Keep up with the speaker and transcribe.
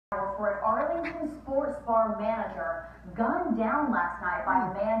Arlington sports bar manager gunned down last night by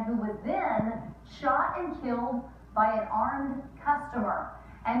a man who was then shot and killed by an armed customer.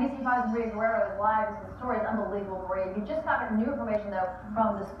 NBC5's Maria Guerrero is live. This story is unbelievable, Maria. You just got new information, though,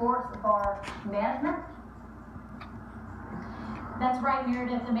 from the sports bar management. That's right,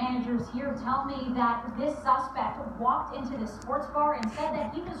 Meredith. The managers here tell me that this suspect walked into the sports bar and said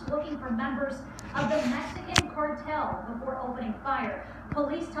that he was looking for members of the Mexican cartel before opening fire.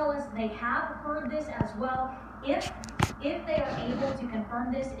 Police tell us they have heard this as well. If they are able to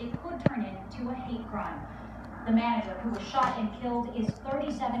confirm this, it could turn into a hate crime. The manager who was shot and killed is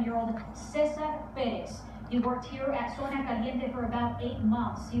 37-year-old Cesar Perez. He worked here at Zona Caliente for about 8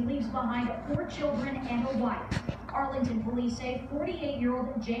 months. He leaves behind 4 children and a wife. Arlington police say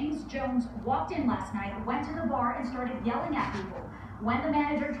 48-year-old James Jones walked in last night, went to the bar, and started yelling at people. When the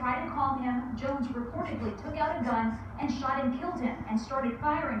manager tried to calm him, Jones reportedly took out a gun and shot and killed him and started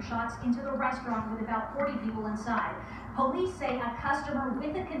firing shots into the restaurant with about 40 people inside. Police say a customer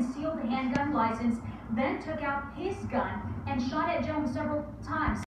with a concealed handgun license then took out his gun and shot at Jones several times.